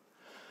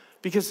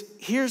 Because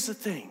here's the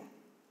thing.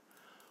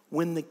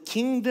 When the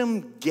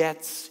kingdom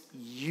gets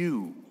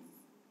you,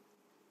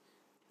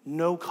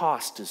 no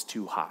cost is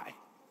too high.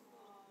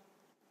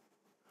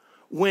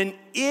 When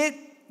it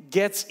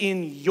gets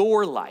in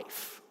your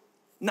life,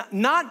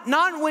 not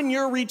when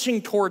you're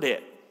reaching toward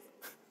it,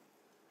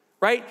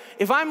 right?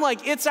 If I'm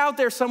like, it's out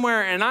there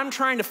somewhere and I'm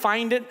trying to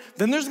find it,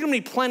 then there's going to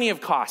be plenty of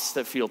costs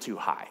that feel too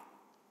high.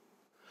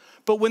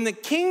 But when the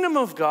kingdom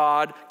of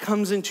God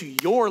comes into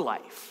your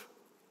life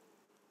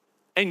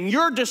and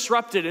you're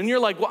disrupted and you're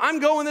like, well, I'm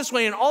going this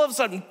way, and all of a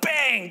sudden,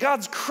 bang,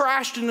 God's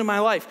crashed into my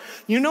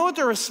life. You know what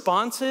the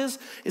response is?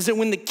 Is that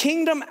when the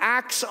kingdom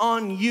acts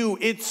on you,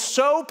 it's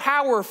so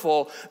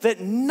powerful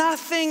that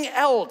nothing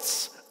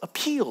else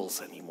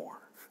appeals anymore.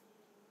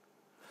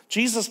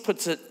 Jesus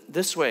puts it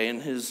this way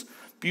in his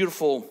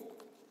beautiful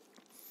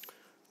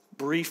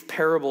brief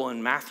parable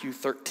in Matthew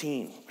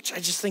 13, which I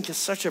just think is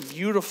such a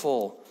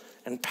beautiful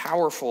and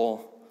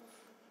powerful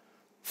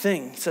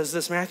thing. It says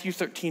this, Matthew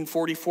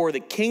 13:44, the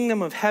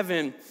kingdom of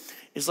heaven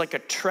is like a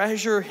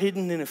treasure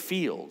hidden in a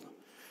field,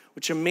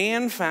 which a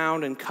man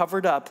found and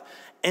covered up,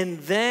 and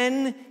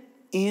then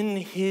in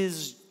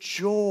his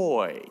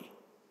joy,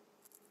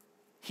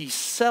 he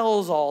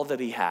sells all that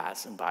he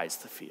has and buys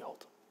the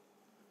field.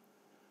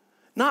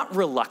 Not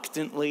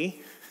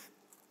reluctantly,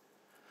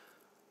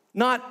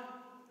 not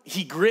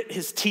he grit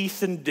his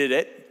teeth and did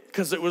it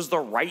because it was the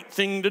right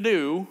thing to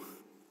do.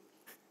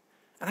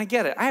 And I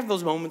get it. I have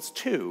those moments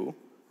too,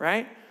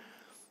 right?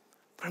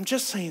 But I'm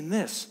just saying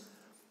this.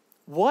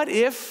 What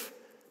if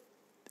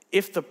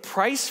the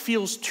price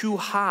feels too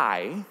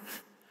high,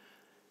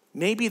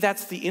 maybe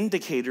that's the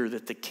indicator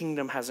that the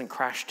kingdom hasn't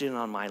crashed in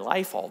on my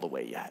life all the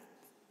way yet.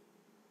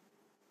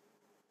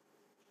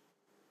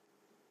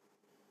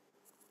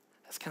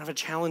 That's kind of a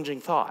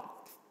challenging thought.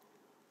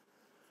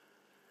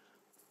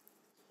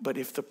 But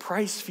if the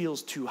price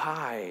feels too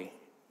high,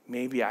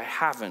 maybe I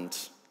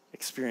haven't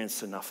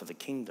experienced enough of the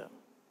kingdom.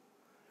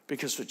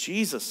 Because what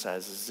Jesus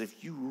says is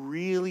if you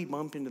really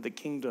bump into the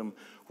kingdom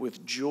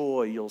with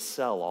joy, you'll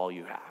sell all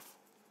you have.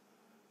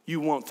 You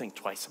won't think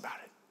twice about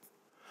it.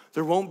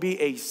 There won't be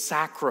a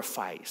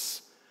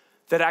sacrifice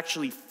that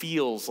actually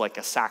feels like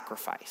a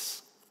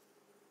sacrifice.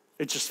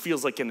 It just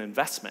feels like an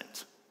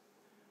investment.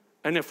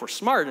 And if we're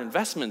smart,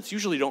 investments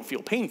usually don't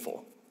feel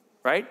painful,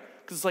 right?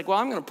 Because it's like, well,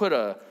 I'm going to put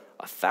a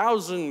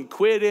 1,000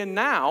 quid in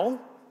now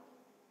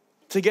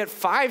to get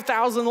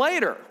 5,000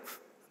 later.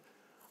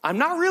 I'm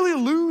not really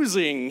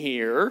losing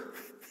here,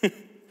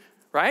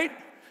 right?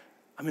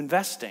 I'm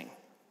investing.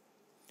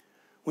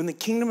 When the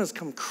kingdom has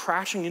come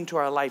crashing into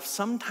our life,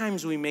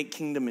 sometimes we make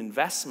kingdom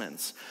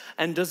investments.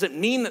 And does it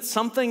mean that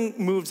something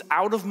moves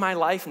out of my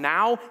life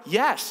now?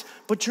 Yes,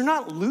 but you're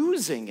not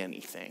losing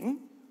anything.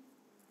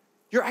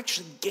 You're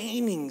actually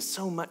gaining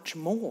so much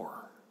more.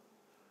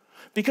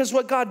 Because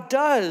what God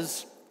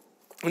does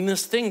in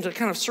this thing, to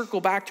kind of circle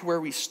back to where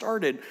we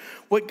started,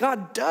 what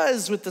God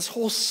does with this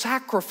whole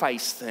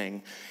sacrifice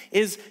thing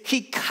is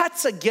he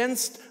cuts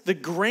against the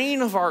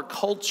grain of our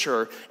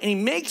culture and he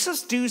makes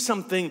us do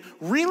something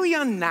really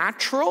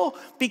unnatural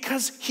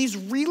because he's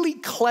really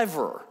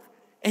clever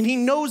and he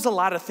knows a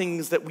lot of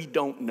things that we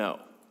don't know.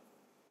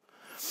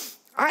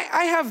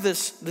 I have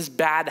this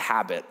bad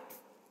habit.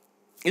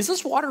 Is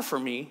this water for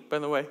me, by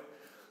the way?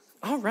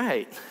 All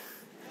right.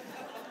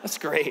 That's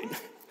great.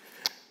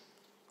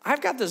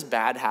 I've got this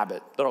bad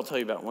habit that I'll tell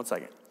you about in 1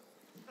 second.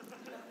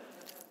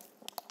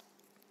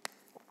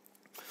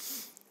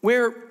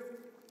 Where,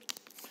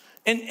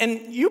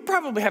 and you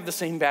probably have the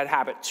same bad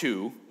habit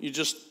too. You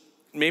just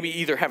maybe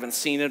either haven't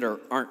seen it or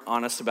aren't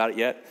honest about it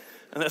yet,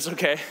 and that's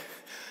okay.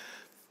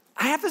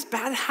 I have this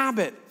bad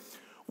habit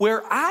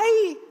where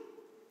I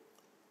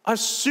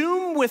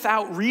assume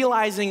without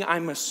realizing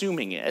I'm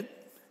assuming it,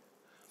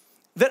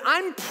 that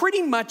I'm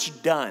pretty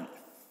much done.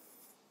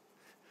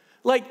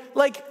 Like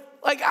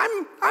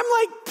I'm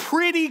like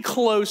pretty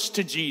close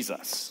to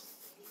Jesus.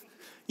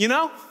 You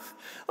know?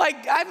 Like,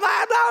 am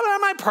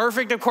I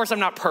perfect? Of course I'm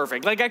not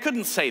perfect. Like, I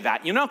couldn't say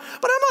that, you know?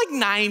 But I'm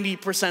like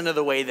 90% of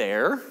the way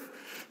there.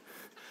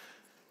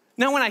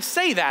 Now, when I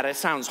say that, it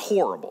sounds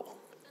horrible.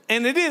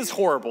 And it is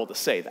horrible to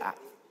say that.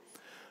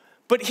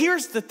 But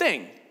here's the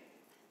thing.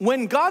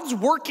 When God's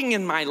working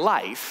in my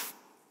life,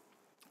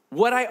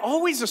 what I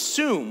always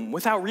assume,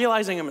 without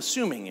realizing I'm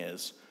assuming,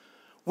 is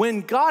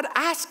when God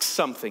asks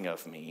something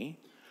of me,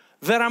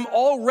 that I'm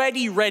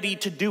already ready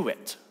to do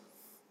it.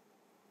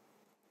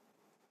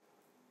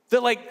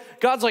 That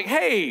like, God's like,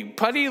 hey,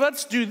 Putty,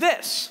 let's do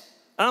this.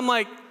 And I'm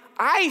like,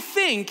 I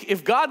think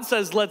if God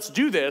says, let's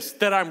do this,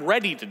 that I'm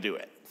ready to do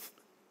it.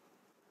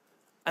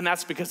 And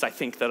that's because I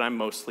think that I'm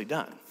mostly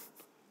done.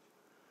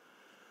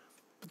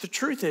 But the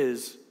truth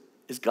is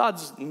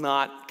God's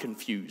not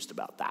confused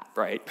about that,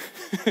 right?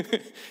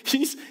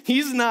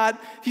 he's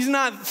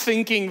not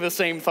thinking the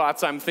same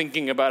thoughts I'm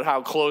thinking about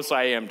how close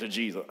I am to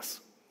Jesus,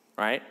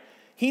 right?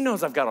 He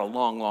knows I've got a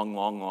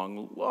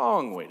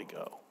long way to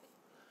go.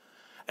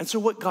 And so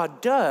what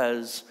God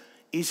does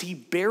is he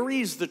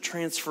buries the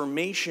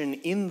transformation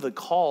in the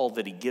call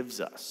that he gives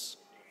us.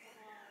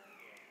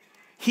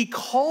 He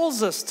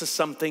calls us to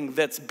something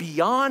that's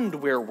beyond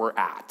where we're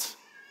at,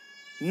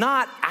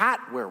 not at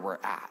where we're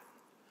at.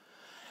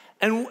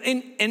 And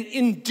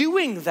in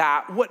doing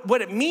that,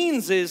 what it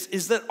means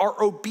is that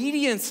our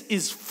obedience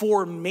is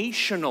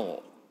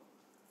formational.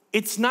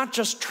 It's not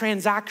just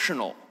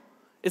transactional.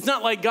 It's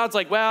not like God's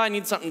like, well, I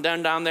need something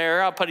done down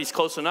there. Oh, Putty's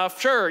close enough.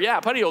 Sure, yeah,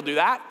 Putty will do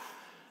that.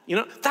 You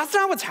know, that's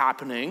not what's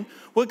happening.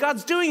 What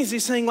God's doing is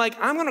he's saying, like,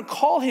 I'm going to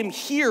call him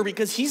here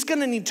because he's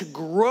going to need to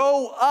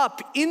grow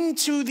up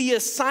into the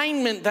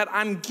assignment that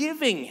I'm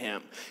giving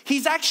him.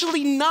 He's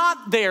actually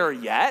not there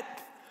yet.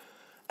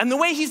 And the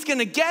way he's going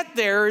to get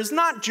there is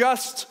not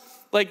just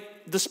like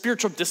the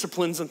spiritual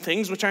disciplines and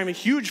things, which I'm a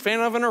huge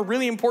fan of and are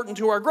really important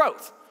to our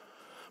growth.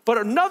 But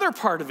another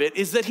part of it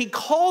is that he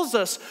calls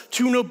us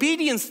to an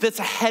obedience that's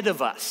ahead of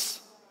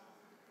us.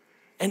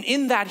 And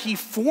in that, he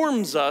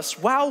forms us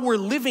while we're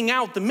living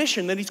out the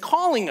mission that he's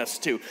calling us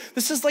to.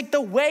 This is like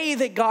the way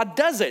that God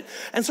does it.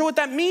 And so what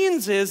that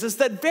means is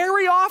that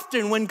very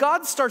often when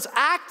God starts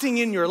acting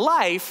in your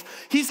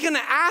life, he's going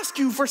to ask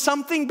you for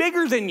something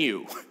bigger than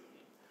you.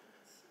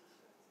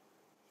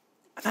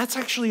 And that's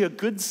actually a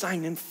good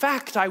sign. In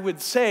fact, I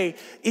would say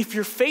if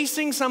you're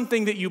facing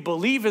something that you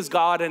believe is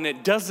God and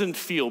it doesn't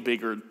feel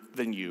bigger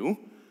than you,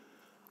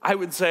 I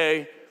would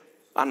say,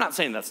 I'm not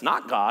saying that's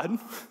not God,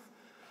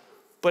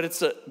 but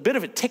it's a bit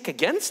of a tick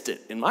against it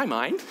in my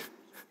mind.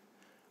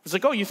 It's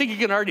like, oh, you think you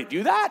can already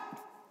do that?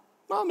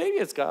 Well, maybe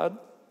it's God.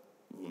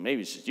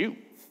 Maybe it's just you.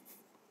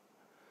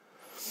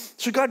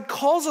 So God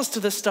calls us to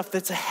this stuff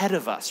that's ahead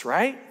of us,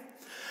 right?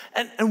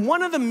 And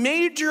one of the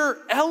major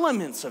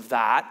elements of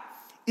that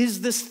is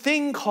this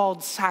thing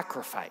called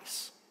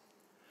sacrifice.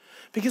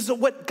 Because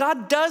what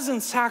God does in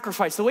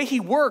sacrifice, the way he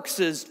works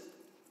is,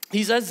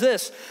 he says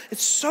this,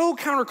 it's so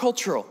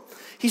countercultural.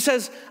 He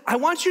says, I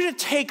want you to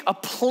take a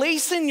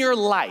place in your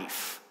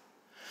life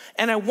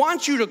and I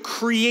want you to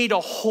create a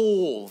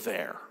hole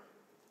there.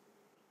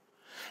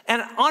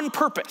 And on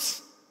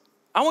purpose,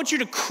 I want you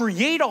to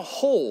create a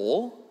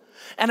hole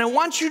and I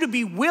want you to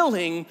be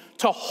willing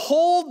to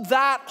hold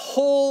that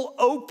hole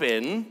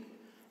open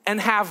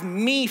and have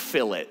me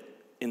fill it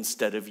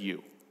instead of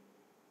you.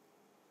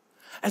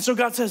 And so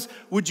God says,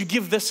 would you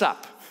give this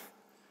up?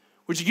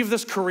 Would you give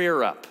this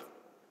career up?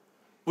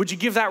 Would you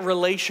give that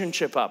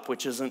relationship up,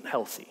 which isn't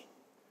healthy?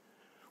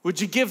 Would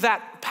you give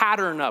that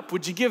pattern up?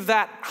 Would you give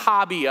that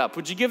hobby up?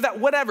 Would you give that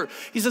whatever?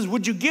 He says,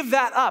 would you give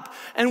that up?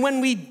 And when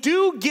we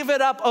do give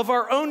it up of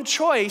our own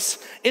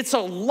choice, it's a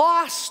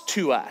loss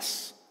to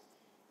us.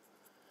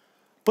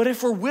 But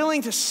if we're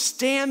willing to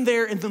stand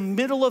there in the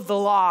middle of the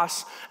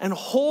loss and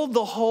hold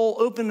the hole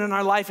open in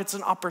our life, it's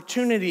an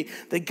opportunity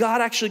that God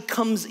actually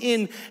comes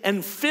in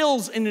and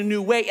fills in a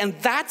new way. And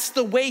that's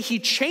the way he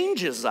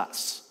changes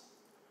us.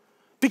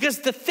 Because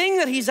the thing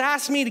that he's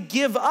asked me to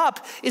give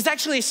up is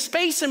actually a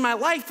space in my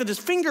life that his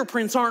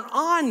fingerprints aren't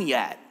on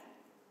yet.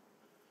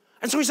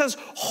 And so he says,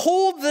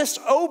 hold this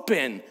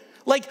open.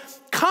 Like,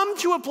 come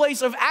to a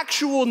place of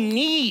actual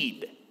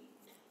need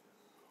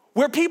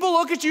where people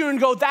look at you and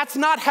go, that's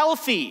not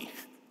healthy.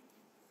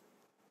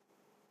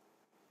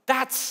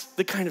 That's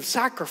the kind of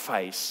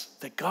sacrifice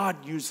that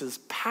God uses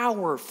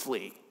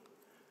powerfully.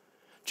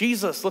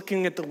 Jesus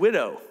looking at the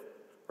widow,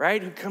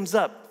 right, who comes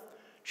up.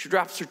 She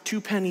drops her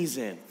 2 pennies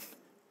in.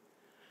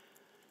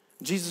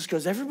 Jesus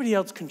goes, everybody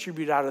else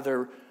contribute out of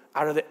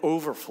the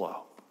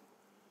overflow.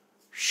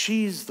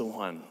 She's the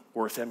one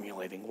worth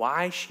emulating.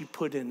 Why? She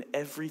put in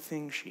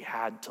everything she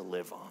had to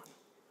live on.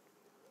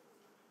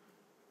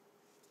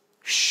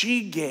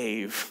 She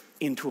gave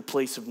into a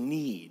place of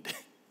need.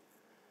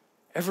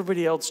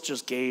 Everybody else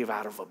just gave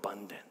out of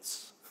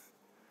abundance.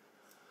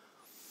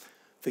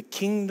 The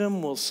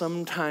kingdom will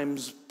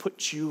sometimes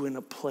put you in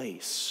a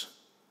place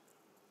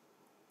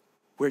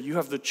where you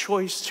have the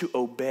choice to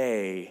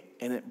obey,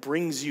 and it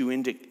brings you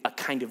into a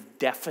kind of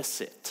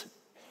deficit,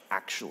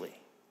 actually.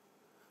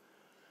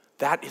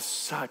 That is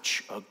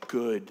such a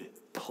good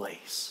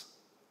place.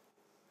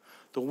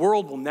 The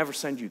world will never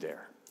send you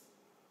there.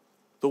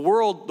 The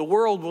world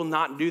will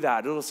not do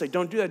that. It'll say,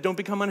 don't do that. Don't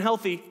become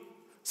unhealthy.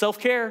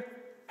 Self-care.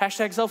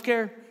 Hashtag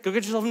self-care. Go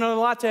get yourself another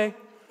latte.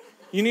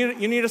 You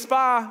need a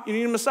spa. You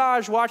need a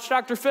massage. Watch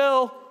Dr.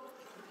 Phil.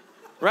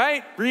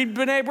 Right? Read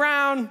Brene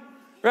Brown.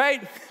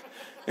 Right?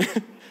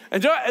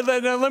 And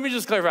let me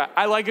just clarify.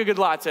 I like a good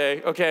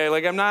latte, okay?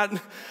 Like I'm not,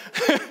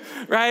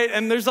 right?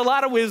 And there's a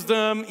lot of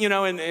wisdom,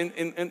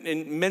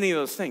 in many of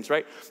those things,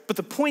 right? But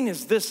the point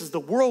is this, is the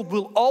world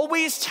will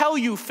always tell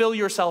you, fill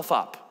yourself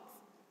up.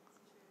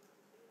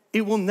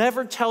 It will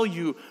never tell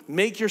you,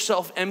 make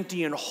yourself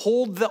empty and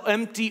hold the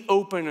empty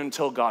open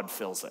until God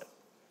fills it.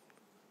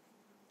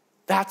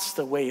 That's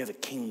the way of the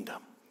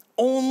kingdom.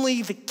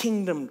 Only the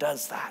kingdom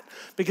does that,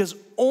 because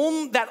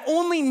that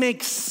only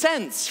makes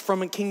sense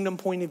from a kingdom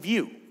point of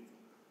view.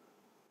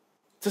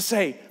 To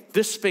say,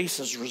 this space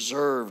is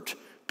reserved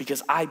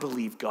because I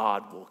believe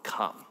God will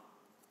come.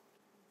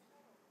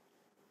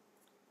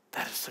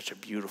 That is such a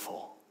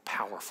beautiful,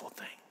 powerful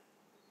thing.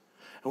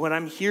 And what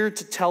I'm here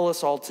to tell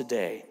us all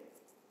today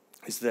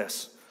is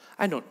this.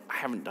 I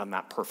haven't done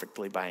that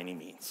perfectly by any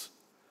means,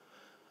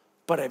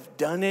 but I've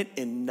done it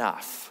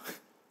enough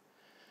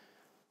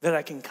that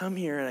I can come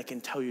here and I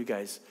can tell you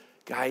guys,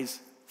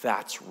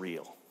 that's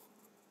real.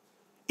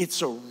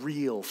 It's a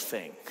real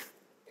thing.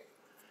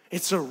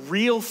 It's a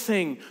real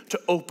thing to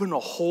open a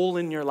hole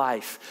in your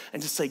life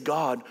and to say,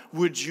 God,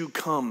 would you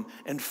come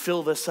and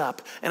fill this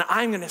up? And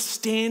I'm going to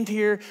stand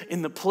here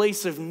in the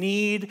place of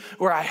need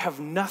where I have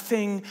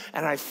nothing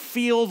and I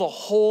feel the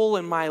hole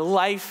in my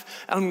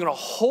life. And I'm going to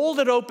hold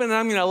it open and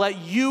I'm going to let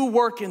you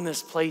work in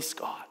this place,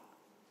 God.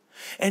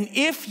 And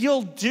if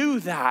you'll do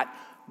that,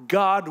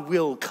 God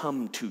will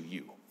come to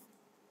you.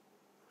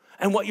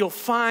 And what you'll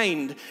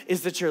find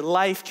is that your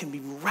life can be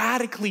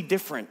radically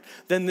different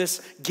than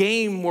this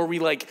game where we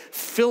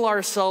fill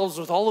ourselves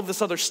with all of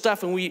this other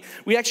stuff and we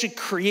actually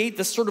create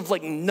this sort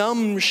of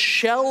numb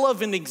shell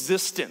of an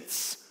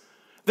existence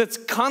that's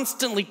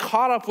constantly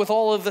caught up with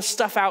all of the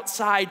stuff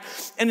outside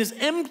and is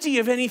empty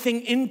of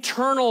anything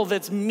internal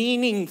that's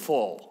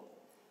meaningful.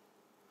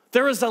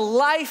 There is a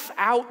life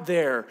out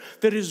there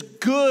that is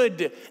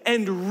good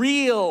and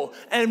real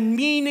and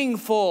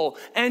meaningful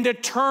and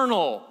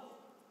eternal,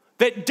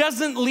 that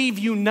doesn't leave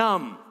you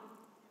numb,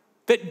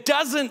 that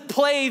doesn't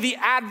play the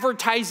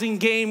advertising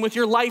game with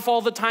your life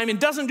all the time and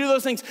doesn't do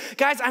those things.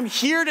 Guys, I'm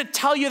here to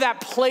tell you that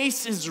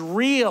place is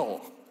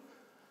real.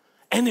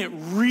 And it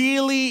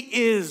really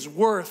is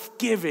worth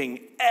giving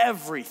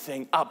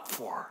everything up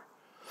for.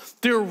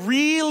 There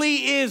really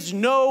is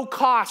no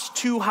cost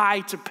too high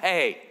to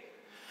pay.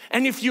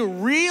 And if you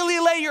really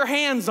lay your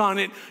hands on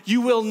it,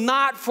 you will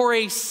not for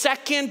a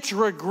second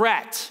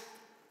regret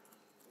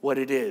what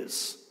it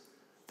is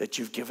that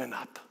you've given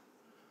up.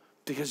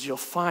 Because you'll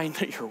find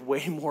that you're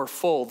way more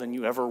full than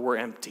you ever were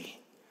empty.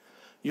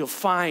 You'll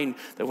find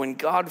that when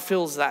God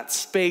fills that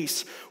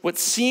space, what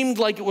seemed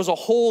like it was a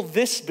hole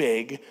this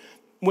big,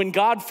 when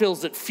God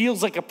fills it,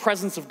 feels like a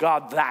presence of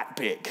God that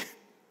big.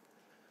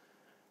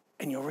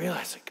 And you'll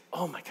realize, like,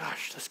 oh my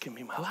gosh, this can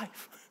be my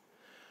life.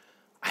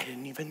 I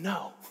didn't even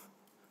know.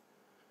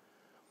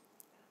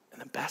 And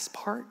the best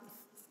part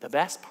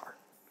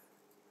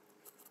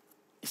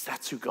is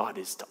that's who God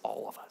is to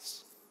all of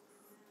us.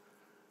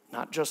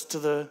 Not just to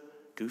the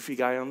goofy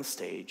guy on the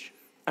stage.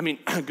 I mean,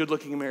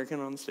 good-looking American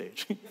on the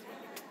stage.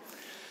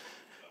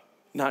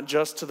 Not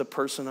just to the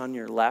person on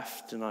your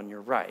left and on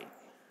your right.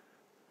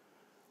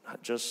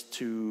 Not just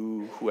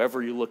to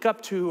whoever you look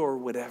up to or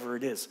whatever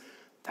it is.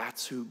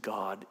 That's who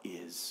God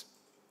is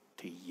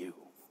to you.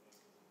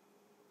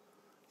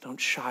 Don't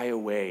shy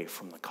away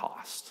from the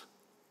cost.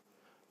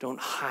 Don't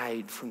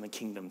hide from the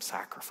kingdom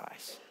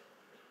sacrifice.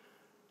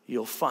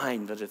 You'll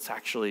find that it's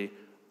actually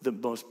the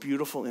most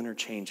beautiful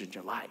interchange in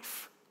your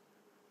life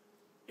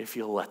if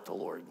you'll let the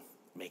Lord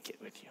make it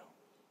with you.